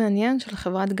מאוד מעניין של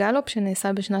חברת גלופ,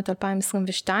 שנעשה בשנת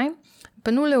 2022.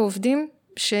 פנו לעובדים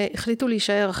שהחליטו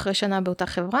להישאר אחרי שנה באותה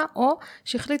חברה, או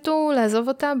שהחליטו לעזוב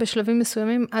אותה בשלבים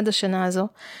מסוימים עד השנה הזו,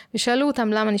 ושאלו אותם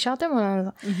למה נשארתם או למה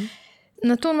לא.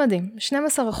 נתון מדהים,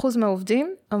 12%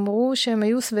 מהעובדים אמרו שהם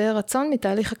היו שבעי רצון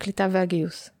מתהליך הקליטה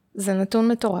והגיוס. זה נתון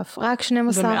מטורף, רק 12%.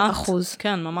 זה מעט,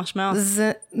 כן, ממש מעט.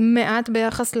 זה מעט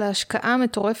ביחס להשקעה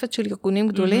מטורפת של ארגונים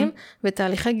גדולים,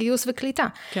 ותהליכי גיוס וקליטה.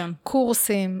 כן.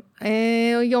 קורסים,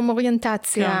 יום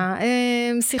אוריינטציה,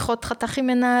 שיחות חתך עם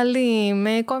מנהלים,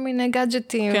 כל מיני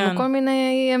גאדג'טים, כל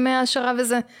מיני ימי העשרה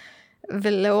וזה.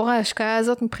 ולאור ההשקעה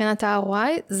הזאת מבחינת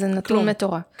ה-ROI, זה נתון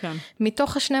מטורף. כן.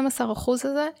 מתוך ה-12%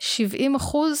 הזה,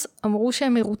 70% אמרו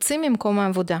שהם מרוצים ממקום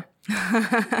העבודה.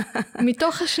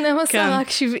 מתוך ה-12, רק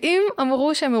 70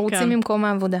 אמרו שהם מרוצים ממקום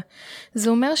העבודה. זה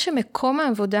אומר שמקום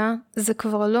העבודה זה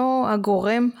כבר לא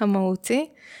הגורם המהותי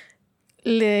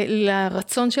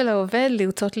לרצון של העובד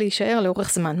לרצות להישאר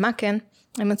לאורך זמן. מה כן?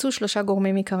 הם מצאו 3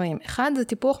 גורמים עיקריים. אחד, זה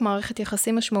טיפוח מערכת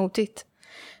יחסים משמעותית.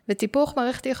 וטיפוח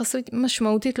מערכת יחסית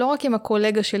משמעותית לא רק עם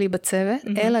הקולגה שלי בצוות,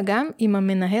 אלא גם עם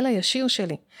המנהל הישיר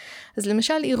שלי. אז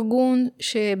למשל ארגון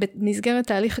שבמסגרת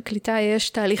תהליך הקליטה יש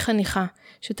תהליך חניכה,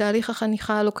 שתהליך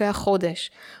החניכה לוקח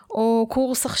חודש, או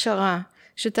קורס הכשרה,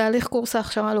 שתהליך קורס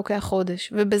ההכשרה לוקח חודש,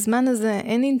 ובזמן הזה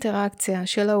אין אינטראקציה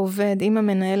של העובד עם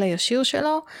המנהל הישיר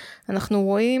שלו, אנחנו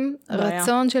רואים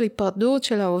רצון של היפרדות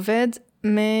של העובד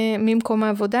ממקום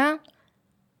העבודה,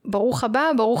 ברוך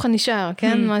הבא, ברוך הנשאר,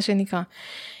 כן? מה שנקרא.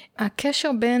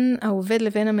 הקשר בין העובד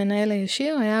לבין המנהל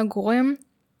הישיר היה הגורם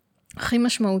הכי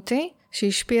משמעותי,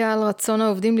 שהשפיע על רצון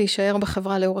העובדים להישאר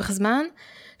בחברה לאורך זמן.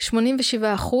 87%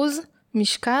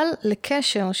 משקל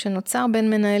לקשר שנוצר בין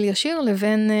מנהל ישיר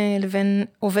לבין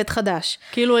עובד חדש.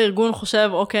 כאילו הארגון חושב,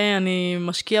 אוקיי, אני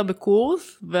משקיע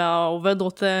בקורס, והעובד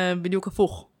רוצה בדיוק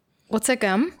הפוך. רוצה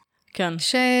גם. כן.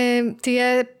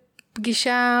 שתהיה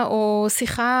פגישה או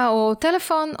שיחה או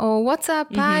טלפון או וואטסאפ,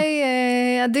 היי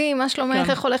עדי, מה שלומך,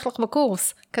 איך הולך לך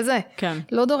בקורס? כזה. כן.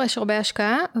 לא דורש הרבה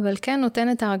השקעה, אבל כן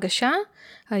נותן את ההרגשה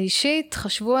האישית,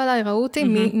 חשבו עליי, ראו אותי,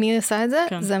 מי עשה את זה?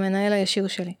 זה המנהל הישיר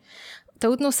שלי.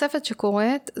 טעות נוספת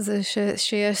שקורית, זה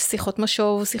שיש שיחות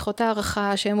משוב, שיחות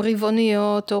הערכה, שהן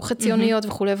רבעוניות או חציוניות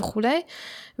וכו' וכו',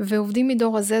 ועובדים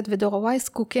מדור ה-Z ודור ה-Y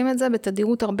זקוקים את זה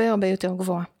בתדירות הרבה יותר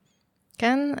גבוהה.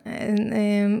 כן?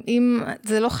 אם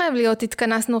זה לא חייב להיות,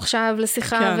 התכנסנו עכשיו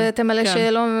לשיחה ותמלא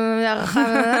שאלון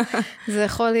הערכה, זה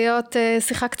יכול להיות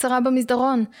שיחה קצרה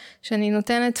במסדרון, שאני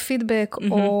נותנת פידבק,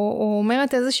 או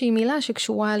אומרת איזושהי מילה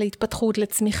שקשורה להתפתחות,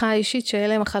 לצמיחה אישית,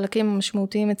 שאלה הם החלקים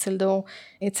המשמעותיים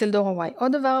אצל דור ה-Y.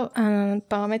 עוד דבר,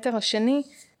 הפרמטר השני,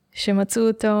 שמצאו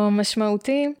אותו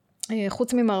משמעותי,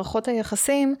 חוץ ממערכות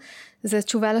היחסים, זה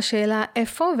תשובה לשאלה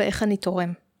איפה ואיך אני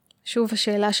תורם. שוב,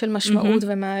 השאלה של משמעות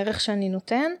ומה הערך שאני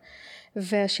נותן,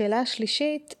 והשאלה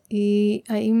השלישית היא,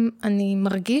 האם אני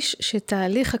מרגיש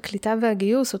שתהליך הקליטה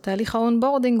והגיוס, או תהליך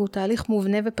האונבורדינג, הוא תהליך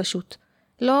מובנה ופשוט.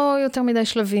 לא יותר מדי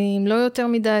שלבים, לא יותר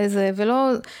מדי זה, ולא,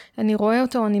 אני רואה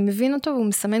אותו, אני מבין אותו, והוא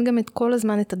מסמן גם את כל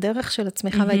הזמן את הדרך של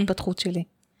הצמיחה וההתפתחות שלי.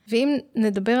 ואם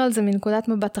נדבר על זה מנקודת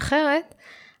מבט אחרת,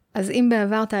 אז אם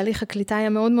בעבר תהליך הקליטה היה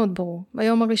מאוד מאוד ברור,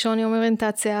 ביום הראשון יום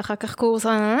אוריינטציה, אחר כך קורס,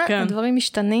 הדברים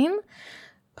משתנים,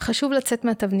 חשוב לצאת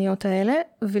מהתבניות האלה,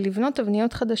 ולבנות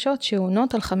תבניות חדשות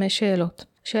שעונות על 5 שאלות.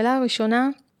 שאלה הראשונה,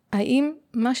 האם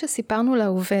מה שסיפרנו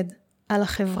לעובד על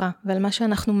החברה, ועל מה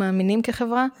שאנחנו מאמינים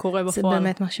כחברה, זה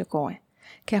באמת מה שקורה.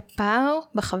 כי הפער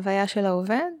בחוויה של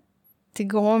העובד,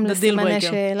 תגרום לסימני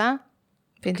שאלה.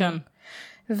 כן.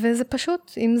 וזה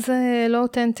פשוט, אם זה לא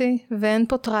אותנטי, ואין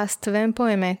פה טראסט, ואין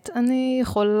פה אמת, אני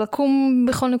יכול לקום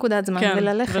בכל נקודת זמן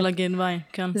וללכת. כן, ולהגיד ביי,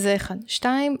 כן. זה 1.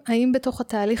 2, האם בתוך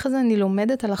התהליך הזה אני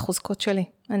לומדת על החוזקות שלי?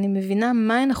 אני מבינה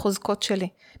מהן החוזקות שלי,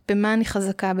 במה אני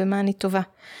חזקה, במה אני טובה.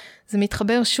 זה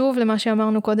מתחבר שוב למה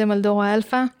שאמרנו קודם על דור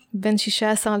האלפא, בין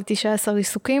 16 ל-19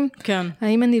 עיסוקים. כן.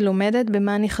 האם אני לומדת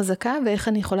במה אני חזקה, ואיך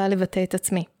אני יכולה לבטא את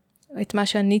עצמי, את מה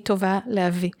שאני טובה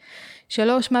להביא.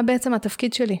 3, מה בעצם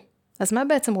התפקיד שלי? אז מה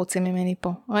בעצם רוצים ממני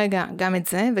פה? רגע, גם את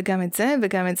זה, וגם את זה,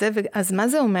 וגם את זה, אז מה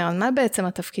זה אומר? מה בעצם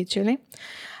התפקיד שלי?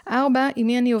 4, עם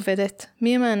מי אני עובדת?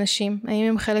 מי הם האנשים? האם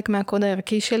הם חלק מהקוד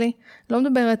הערכי שלי? לא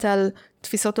מדברת על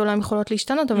תפיסות עולם יכולות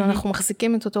להשתנות, אבל אנחנו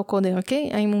מחזיקים את אותו קוד ערכי,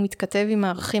 האם הוא מתכתב עם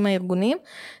הערכים הארגוניים?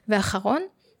 ואחרון,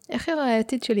 איך יראה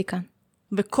העתיד שלי כאן?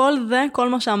 וכל זה, כל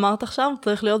מה שאמרת עכשיו,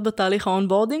 צריך להיות בתהליך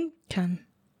האונבורדינג? כן.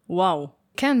 וואו.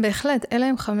 כן, בהחלט. אלה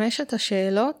הם 5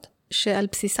 השאלות שעל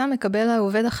בסיסה מקבל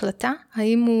העובד החלטה,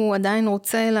 האם הוא עדיין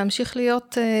רוצה להמשיך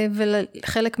להיות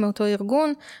חלק מאותו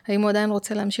ארגון, האם הוא עדיין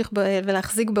רוצה להמשיך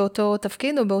ולהחזיק באותו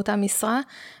תפקיד או באותה משרה,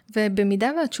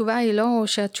 ובמידה והתשובה היא לא,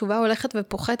 שהתשובה הולכת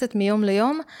ופוחתת מיום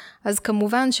ליום, אז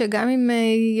כמובן שגם אם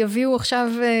יביאו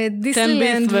עכשיו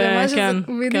דיסנילנד ומה שזה,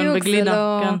 בדיוק,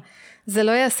 זה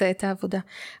לא יעשה את העבודה.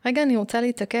 רגע, אני רוצה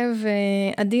להתעכב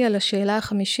עדי על השאלה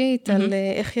החמישית, על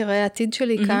איך יראה העתיד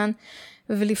שלי כאן,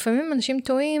 ולפעמים אנשים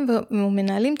טועים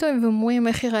ומנהלים טועים ואומרים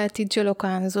איך יראה העתיד שלו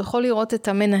כאן, אז הוא יכול לראות את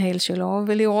המנהל שלו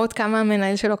ולראות כמה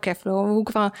המנהל שלו כיף לו, והוא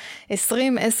כבר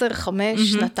 20, 10, 5,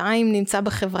 שנתיים נמצא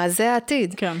בחברה, זה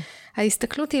העתיד. כן.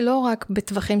 ההסתכלות היא לא רק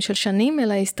בטווחים של שנים,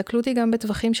 אלא ההסתכלות היא גם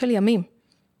בטווחים של ימים.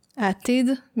 העתיד,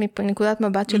 מנקודת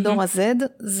מבט של דור ה-Z,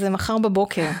 זה מחר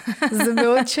בבוקר, זה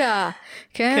בעוד שעה,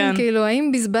 כן? כאילו,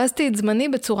 האם בזבזתי את זמני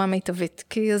בצורה מיטבית?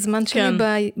 כי הזמן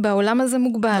שלי בעולם הזה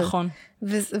מוגבל. נכון.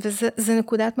 וזה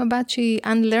נקודת מבט שהיא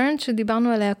unlearned, שדיברנו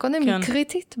עליה קודם, היא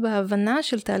קריטית בהבנה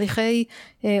של תהליכי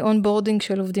אונבורדינג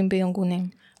של עובדים בארגונים.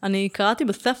 אני קראתי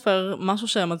בספר משהו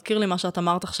שמזכיר לי מה שאת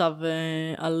אמרת עכשיו,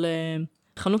 על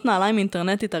חנות נעליים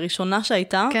אינטרנטית הראשונה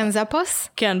שהייתה. כן, זאפוס?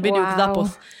 כן, בדיוק,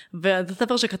 זאפוס. וזה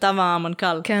ספר שכתב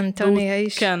המנכ"ל. כן, טוני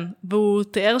האיש. כן, והוא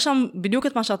תיאר שם בדיוק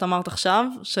את מה שאת אמרת עכשיו,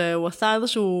 שהוא עשה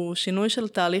איזשהו שינוי של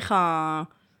תהליך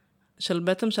של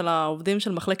בעצם של העובדים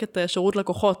של מחלקת שירות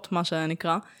לקוחות, מה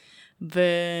שנקרא,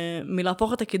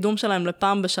 ומלהפוך את הקידום שלהם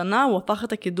לפעם בשנה, הוא הפך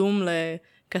את הקידום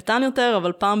לקטן יותר,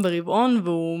 אבל פעם ברבעון,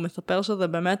 והוא מספר שזה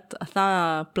באמת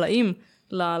עשה פלאים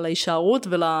להישארות,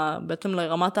 ובעצם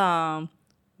לרמת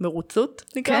המרוצות,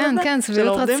 נקרא לזה. כן, כן,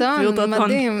 סביבות רצון,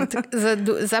 מדהים.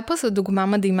 זאפוס זו דוגמה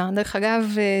מדהימה. דרך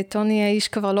אגב, טוני האיש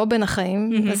כבר לא בין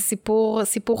החיים,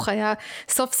 סיפור חייו,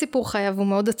 סוף סיפור חייו הוא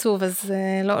מאוד עצוב, אז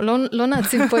לא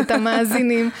נעציב פה את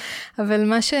המאזינים, אבל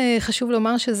מה שחשוב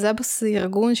לומר שזאפוס זה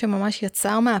ארגון שממש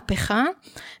יצר מהפכה,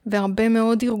 והרבה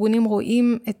מאוד ארגונים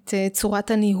רואים את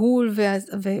צורת הניהול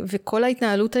וכל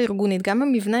ההתנהלות הארגונית, גם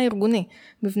המבנה הארגוני,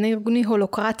 מבנה ארגוני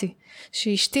הולוקרטי,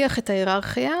 שהשטיח את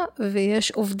ההיררכיה,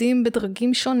 ויש עובדים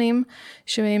בדרגים שונים,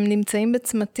 שהם נמצאים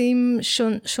בצמתים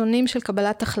שונים של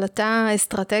קבלת החלטה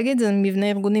אסטרטגית, זה מבנה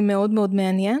ארגוני מאוד מאוד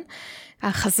מעניין.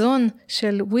 החזון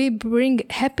של we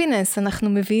bring happiness, אנחנו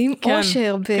מביאים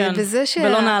אושר, וזה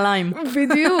ולא נעליים.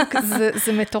 בדיוק,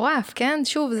 זה מטורף, כן?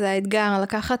 שוב, זה האתגר,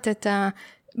 לקחת את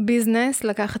ביזנס,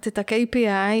 לקחת את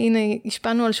ה-KPI, הנה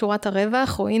השפענו על שורת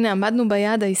הרווח, או הנה עמדנו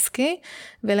ביעד העסקי,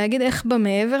 ולהגיד איך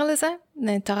במעבר לזה,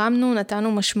 תרמנו,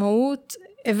 נתנו משמעות,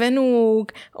 הבאנו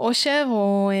אושר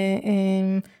או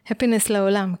happiness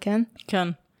לעולם, כן? כן.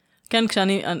 כן,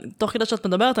 תוך כדי שאת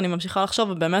מדברת, אני ממשיכה לחשוב,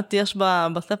 ובאמת יש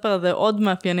בספר הזה עוד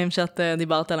מאפיינים שאת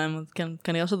דיברת עליהם, אז כן,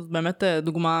 כנראה שזאת באמת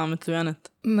דוגמה מצוינת.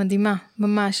 מדהימה,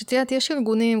 ממש. את יודעת, יש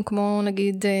ארגונים כמו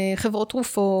נגיד חברות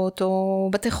תרופות, או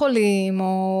בתי חולים,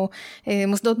 או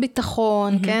מוסדות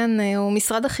ביטחון, כן? או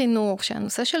משרד החינוך,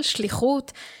 שהנושא של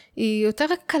שליחות היא יותר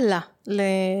קלה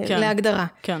להגדרה.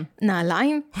 כן.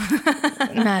 נעליים?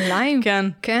 נעליים? כן.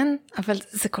 כן? אבל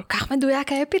זה כל כך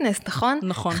מדויק האפינס, נכון?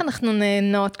 נכון. איך אנחנו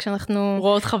נהנות כשאנחנו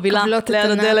רואות חבילה ליד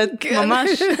הדלת, ממש.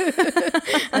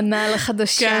 הנעל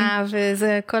החדשה,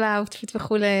 וזה כל האוטפיט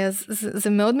וכולי, אז זה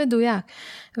מאוד מדויק.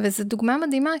 וזו דוגמה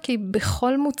מדהימה, כי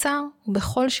בכל מוצר,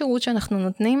 ובכל שירות שאנחנו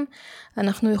נותנים,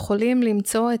 אנחנו יכולים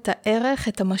למצוא את הערך,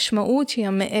 את המשמעות שהיא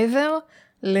המעבר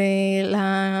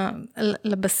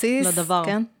לבסיס. לדבר.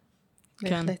 כן?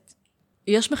 כן.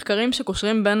 יש מחקרים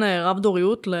שקושרים בין רב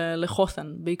דוריות לחוסן,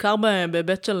 בעיקר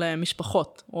בהיבט של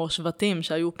משפחות או שבטים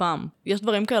שהיו פעם. יש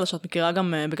דברים כאלה שאת מכירה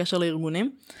גם בקשר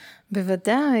לארגונים?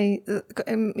 בוודאי,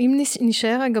 אם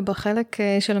נשאר רגע בחלק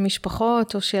של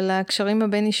המשפחות או של הקשרים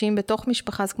הבין אישיים בתוך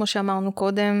משפחה, אז כמו שאמרנו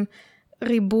קודם,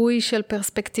 ריבוי של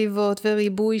פרספקטיבות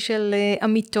וריבוי של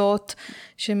אמיתות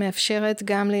שמאפשרת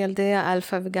גם לילדי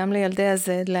האלפא וגם לילדי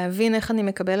הזד להבין איך אני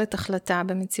מקבלת החלטה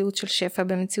במציאות של שפע,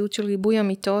 במציאות של ריבוי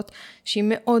אמיתות שהיא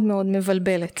מאוד מאוד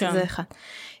מבלבלת. כן. זה אחד.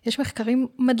 יש מחקרים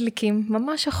מדליקים,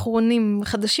 ממש אחרונים,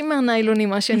 חדשים מהניילונים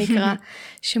מה שנקרא,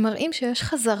 שמראים שיש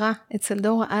חזרה אצל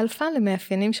דור האלפא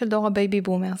למאפיינים של דור הבייבי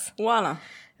בומרס. וואלה.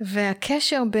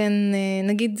 והקשר בין,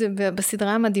 נגיד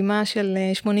בסדרה המדהימה של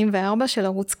 84 של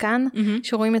ערוץ כאן,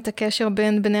 שרואים את הקשר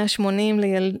בין בני ה-80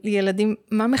 לילדים,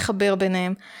 מה מחבר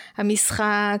ביניהם?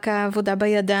 המשחק, העבודה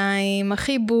בידיים,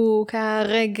 החיבוק,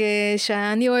 הרגש,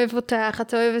 אני אוהב אותך,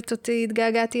 את אוהבת אותי,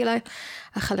 התגעגעתי אלייך.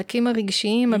 החלקים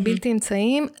הרגשיים, הבלתי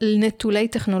אמצעיים, נטולי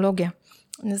טכנולוגיה.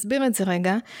 נסביר את זה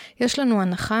רגע. יש לנו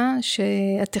הנחה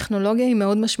שהטכנולוגיה היא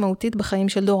מאוד משמעותית בחיים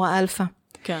של דור האלפא.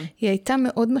 כן. היא הייתה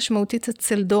מאוד משמעותית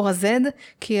אצל דור ה-Z,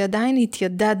 כי עדיין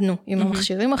התיידדנו עם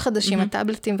המכשירים החדשים,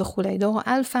 הטאבלטים וכו'. דור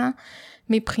האלפא,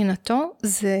 מבחינתו,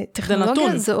 זה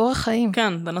טכנולוגיה, זה אורח חיים.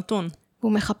 כן, זה נתון.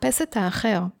 הוא מחפש את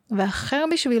האחר, והאחר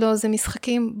בשבילו זה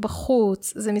משחקים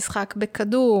בחוץ, זה משחק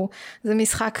בכדור, זה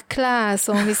משחק קלאס,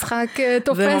 או משחק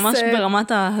תופסת. זה ממש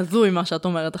ברמת ההזוי מה שאת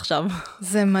אומרת עכשיו.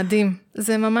 זה מדהים.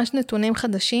 זה ממש נתונים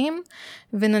חדשים,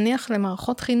 ונניח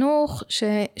למערכות חינוך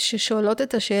ששואלות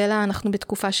את השאלה, אנחנו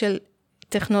בתקופה של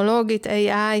טכנולוגית,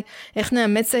 AI, איך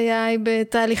נאמץ AI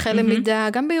בתהליכי למידה,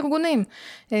 גם בארגונים,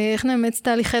 איך נאמץ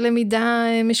תהליכי למידה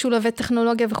משולבי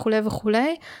טכנולוגיה וכו' וכו'.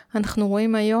 אנחנו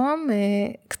רואים היום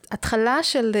התחלה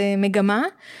של מגמה,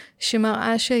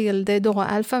 שמראה שילדי דור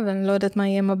האלפא, ואני לא יודעת מה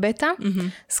יהיה עם הבטא,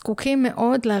 זקוקים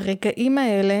מאוד לרגעים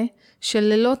האלה, של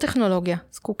ללא טכנולוגיה,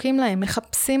 זקוקים להם,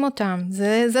 מחפשים אותם,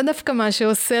 זה דווקא מה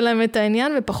שעושה להם את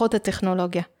העניין, ופחות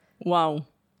הטכנולוגיה. וואו.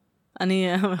 אני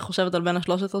חושבת על בן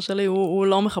ה-13 שלי, הוא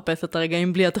לא מחפש את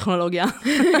הרגעים בלי הטכנולוגיה.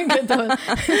 גדול.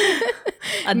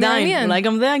 עדיין, אולי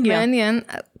גם זה יגיע. מעניין.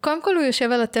 קודם כל הוא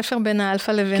יושב על התפר בין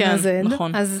האלפא לבין הזד,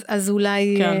 נכון. אז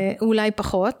אולי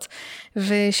פחות,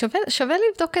 ושווה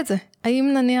לבדוק את זה.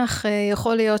 האם נניח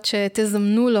יכול להיות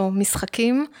שתזמנו לו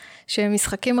משחקים,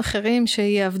 שמשחקים אחרים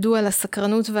שיעבדו על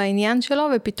הסקרנות והעניין שלו,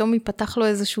 ופתאום ייפתח לו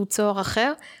איזשהו צוהר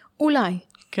אחר? אולי.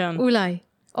 כן. אולי.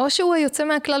 או שהוא יוצא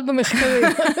מהכלל במחקרים.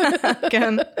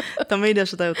 כן, תמיד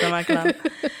יש את היוצא מהכלל.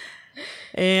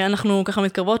 אנחנו ככה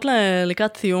מתקרבות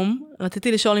לקראת סיום.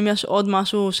 רציתי לשאול אם יש עוד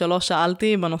משהו שלא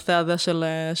שאלתי בנושא הזה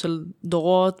של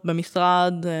דורות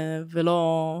במשרד,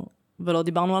 ולא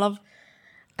דיברנו עליו.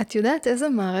 את יודעת איזה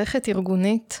מערכת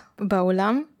ארגונית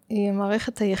בעולם היא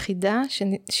המערכת היחידה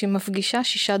שמפגישה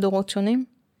 6 דורות שונים?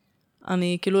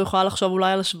 אני כאילו יכולה לחשוב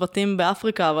אולי על שבטים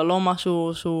באפריקה, אבל לא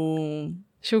משהו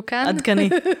שהוא כאן? עדכני.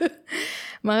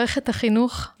 מערכת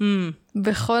החינוך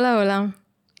בכל העולם.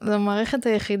 זו המערכת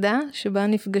היחידה שבה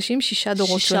נפגשים 6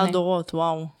 דורות שונים. 6 דורות,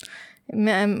 וואו.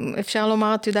 אפשר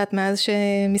לומר, את יודעת, מאז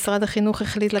שמשרד החינוך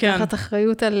החליט לקחת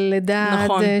אחריות על לידה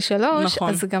עד 3,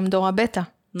 אז גם דור הבטא.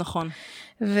 נכון.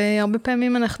 והרבה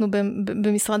פעמים אנחנו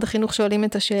במשרד החינוך שואלים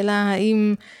את השאלה,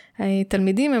 האם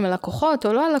תלמידים הם הלקוחות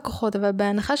או לא הלקוחות, אבל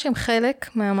בהנחה שהם חלק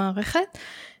מהמערכת,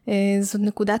 זאת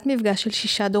נקודת מפגש של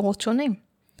 6 דורות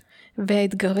שונים.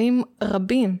 והאתגרים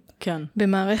רבים. כן.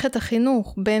 במערכת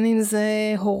החינוך, בין אם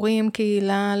זה הורים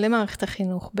קהילה למערכת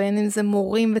החינוך, בין אם זה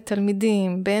מורים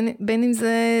ותלמידים, בין אם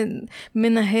זה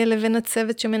מנהל לבין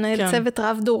הצוות שמנהל צוות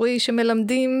רב דורי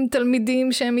שמלמדים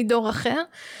תלמידים שהם מדור אחר.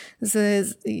 זה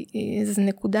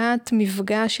נקודת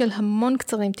מפגש של המון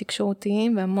קצרים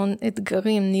תקשורתיים והמון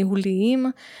אתגרים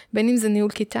ניהוליים, בין אם זה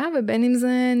ניהול כיתה ובין אם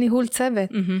זה ניהול צוות.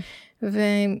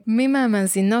 ומי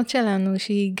מהמאזינות שלנו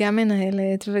שהיא גם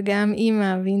מנהלת וגם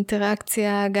אימא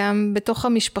ואינטראקציה גם בתוך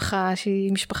המשפחה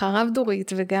שהיא משפחה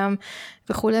רב-דורית וגם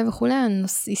וכו' וכו',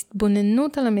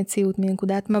 התבוננות על המציאות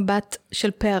מנקודת מבט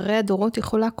של פערי הדורות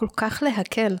יכולה כל כך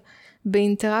להקל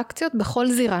באינטראקציות בכל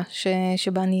זירה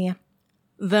שבה נהיה.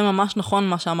 זה ממש נכון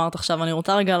מה שאמרת עכשיו, אני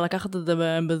רוצה רגע לקחת את זה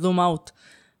בזום אאוט,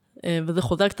 וזה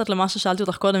חוזר קצת למה ששאלתי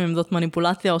אותך קודם, אם זאת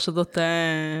מניפולציה או שזאת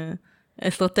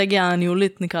אסטרטגיה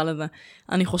ניהולית נקרא לזה.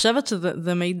 אני חושבת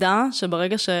שזה מידע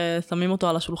שברגע ששמים אותו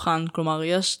על השולחן, כלומר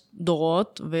יש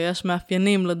דורות ויש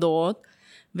מאפיינים לדורות,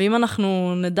 ואם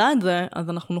אנחנו נדע את זה, אז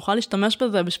אנחנו נוכל להשתמש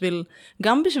בזה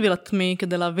גם בשביל עצמי,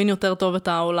 כדי להבין יותר טוב את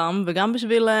העולם, וגם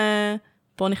בשביל,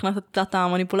 פה נכנסת קצת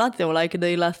המניפולציה, אולי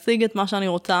כדי להשיג את מה שאני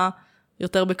רוצה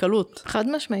יותר בקלות. חד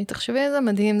משמעית, תחשבי איזה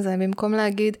מדהים זה, במקום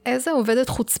להגיד איזה עובדת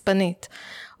חוצפנית,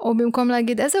 או במקום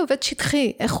להגיד איזה עובד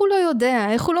שטחי, איך הוא לא יודע,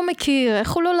 איך הוא לא מכיר,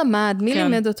 איך הוא לא למד, מי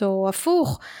לימד אותו, או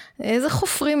הפוך, איזה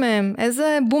חופרים הם,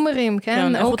 איזה בומרים,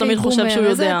 כן? איך הוא תמיד חושב שהוא יודע.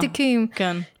 איזה עתיקים.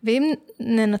 כן. ואם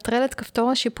ננטרל את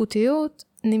כפתור השיפוטיות,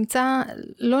 נמצא,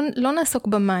 לא נעסוק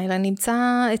במה, אלא נמצא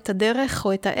את הדרך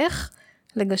או את האיך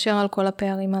לגשר על כל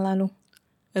הפערים הללו.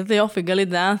 איזה יופי, גלית,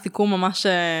 זה היה סיכום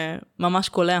ממש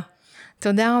קולע.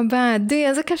 תודה רבה, עדי,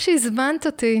 איזה כיף שהזמנת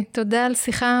אותי. תודה על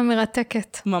שיחה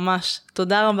מרתקת. ממש,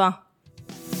 תודה רבה.